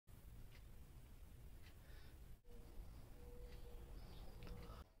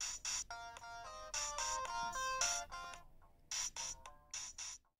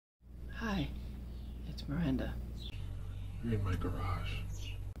Miranda. You're in my garage.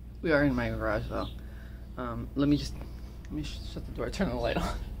 We are in my garage though. Let me shut the door, turn the light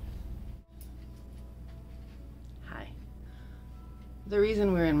on. Hi. The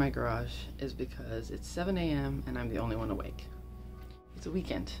reason we're in my garage is because it's 7 a.m. and I'm the only one awake. It's a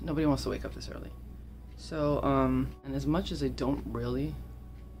weekend. Nobody wants to wake up this early. So, and as much as I don't really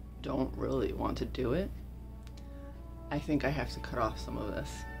want to do it, I think I have to cut off some of this.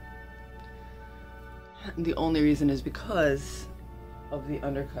 And the only reason is because of the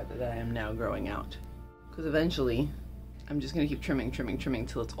undercut that I am now growing out. Because eventually, I'm just gonna keep trimming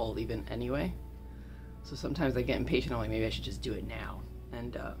till it's all even anyway. So sometimes I get impatient, I'm like, maybe I should just do it now.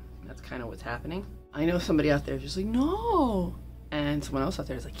 And that's kind of what's happening. I know somebody out there is just like, no! And someone else out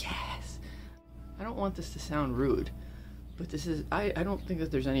there is like, yes! I don't want this to sound rude, but this is, I don't think that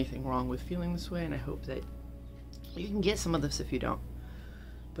there's anything wrong with feeling this way, and I hope that you can get some of this if you don't.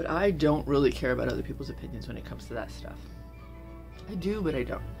 But I don't really care about other people's opinions when it comes to that stuff. I do, but I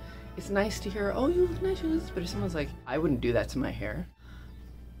don't. It's nice to hear, oh, you look nice, but if someone's like, I wouldn't do that to my hair.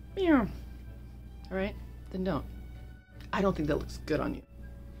 Yeah. All right, then don't. I don't think that looks good on you.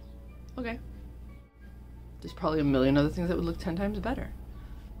 Okay. There's probably a million other things that would look 10 times better.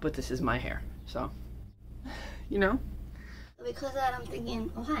 But this is my hair, so, you know? Because of that, I'm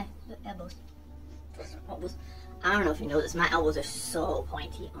thinking, oh, hi, elbows. I don't know if you know this, my elbows are so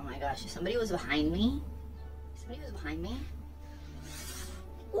pointy. Oh my gosh, if somebody was behind me,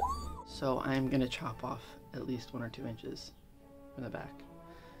 Ooh. So I'm gonna chop off at least 1 or 2 inches from the back.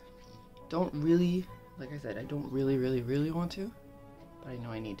 Don't really, like I said, I don't really want to, but I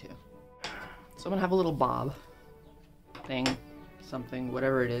know I need to. So I'm gonna have a little bob thing, something,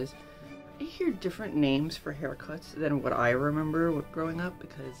 whatever it is. I hear different names for haircuts than what I remember growing up,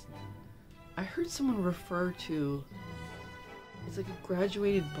 because I heard someone refer to, it's like a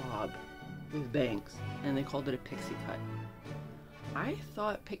graduated bob with bangs, and they called it a pixie cut. I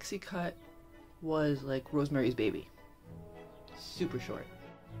thought pixie cut was like Rosemary's Baby. Super short.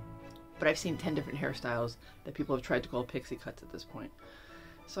 But I've seen 10 different hairstyles that people have tried to call pixie cuts at this point.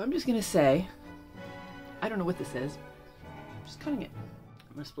 So I'm just gonna say, I don't know what this is. I'm just cutting it.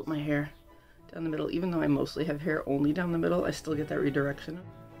 I'm gonna split my hair down the middle. Even though I mostly have hair only down the middle, I still get that redirection.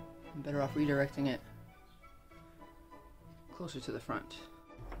 I'm better off redirecting it closer to the front.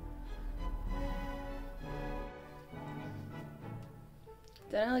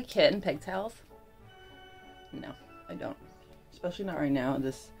 Don't I look cute in pigtails? No, I don't. Especially not right now.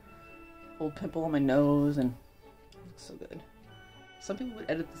 This old pimple on my nose, and it looks so good. Some people would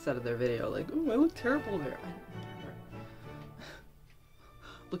edit this out of their video, like, oh, I look terrible there. I don't care.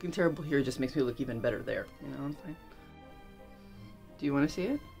 Looking terrible here just makes me look even better there. You know what I'm saying? Do you want to see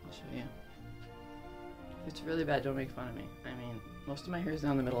it? I'll show you. If it's really bad, don't make fun of me. I mean, most of my hair is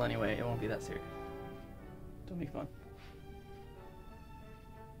down the middle anyway. It won't be that serious. Don't make fun.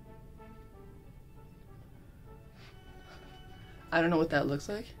 I don't know what that looks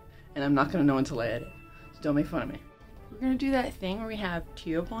like, and I'm not gonna know until I edit. So don't make fun of me. We're gonna do that thing where we have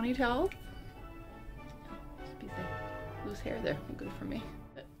 2 ponytails. Just a piece of loose hair there. Good for me.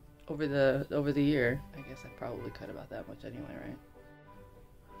 Over the year, I guess I probably cut about that much anyway, right?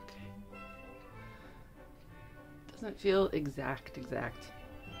 Okay. Doesn't feel exact,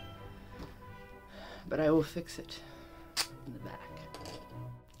 but I will fix it in the back.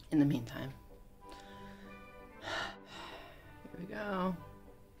 In the meantime. Here we go.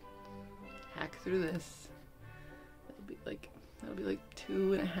 Hack through this. That'll be like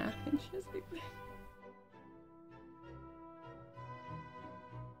 2.5 inches, I think.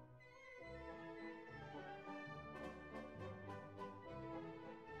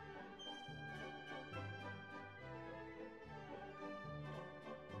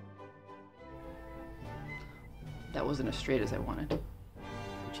 That wasn't as straight as I wanted.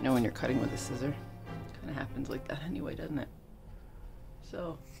 But you know when you're cutting with a scissor, it kind of happens like that anyway, doesn't it?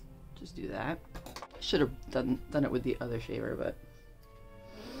 So, just do that. I should have done it with the other shaver, but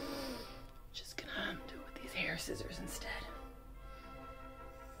just gonna do it with these hair scissors instead.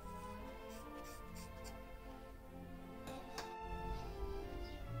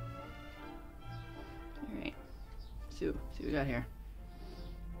 All right, see what we got here.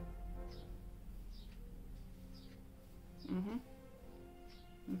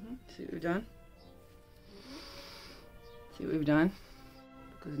 See what we've done? See what we've done?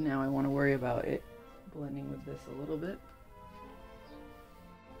 Because now I want to worry about it blending with this a little bit.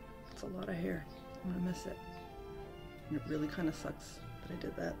 It's a lot of hair. I'm gonna miss it. And it really kind of sucks that I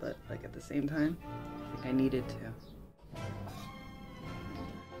did that, but like at the same time, I think I needed to.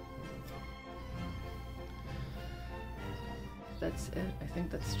 That's it. I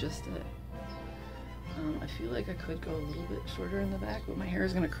think that's just it. I feel like I could go a little bit shorter in the back, but my hair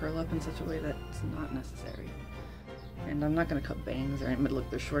is going to curl up in such a way that it's not necessary. And I'm not going to cut bangs or anything, but look,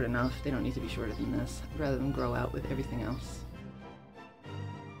 they're short enough. They don't need to be shorter than this. I'd rather them grow out with everything else.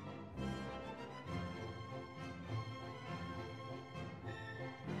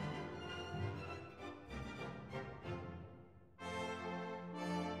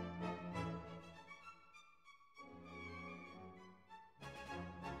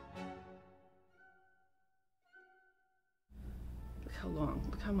 Look how long,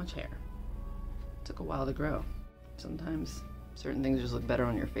 look how much hair. It took a while to grow. Sometimes certain things just look better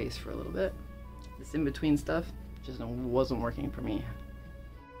on your face for a little bit. This in-between stuff just wasn't working for me.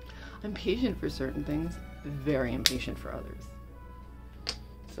 I'm patient for certain things, very impatient for others.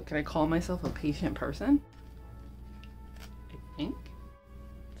 So can I call myself a patient person? I think.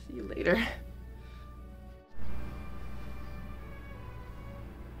 See you later.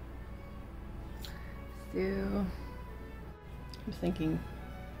 So, I'm thinking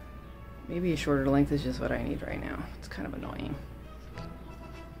maybe a shorter length is just what I need right now. It's kind of annoying.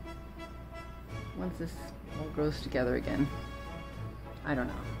 Once this all grows together again, I don't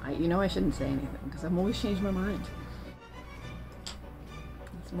know. You know I shouldn't say anything because I'm always changing my mind.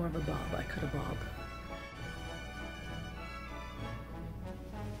 It's more of a bob. I cut a bob.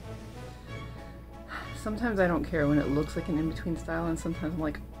 Sometimes I don't care when it looks like an in-between style, and sometimes I'm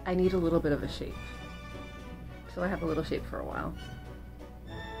like, I need a little bit of a shape. So I have a little shape for a while.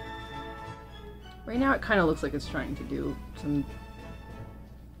 Right now it kind of looks like it's trying to do some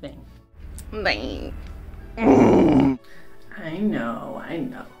thing. I know.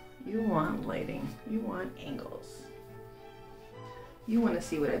 You want lighting. You want angles. You want to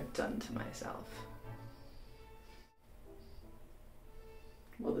see what I've done to myself.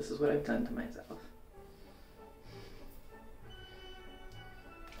 Well, this is what I've done to myself.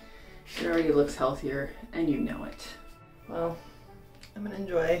 It already looks healthier, and you know it. Well, I'm gonna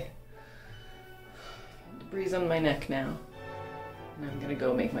enjoy the breeze on my neck now. And I'm gonna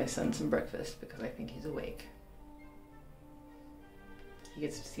go make my son some breakfast because I think he's awake. He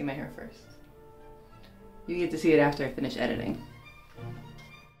gets to see my hair first. You get to see it after I finish editing.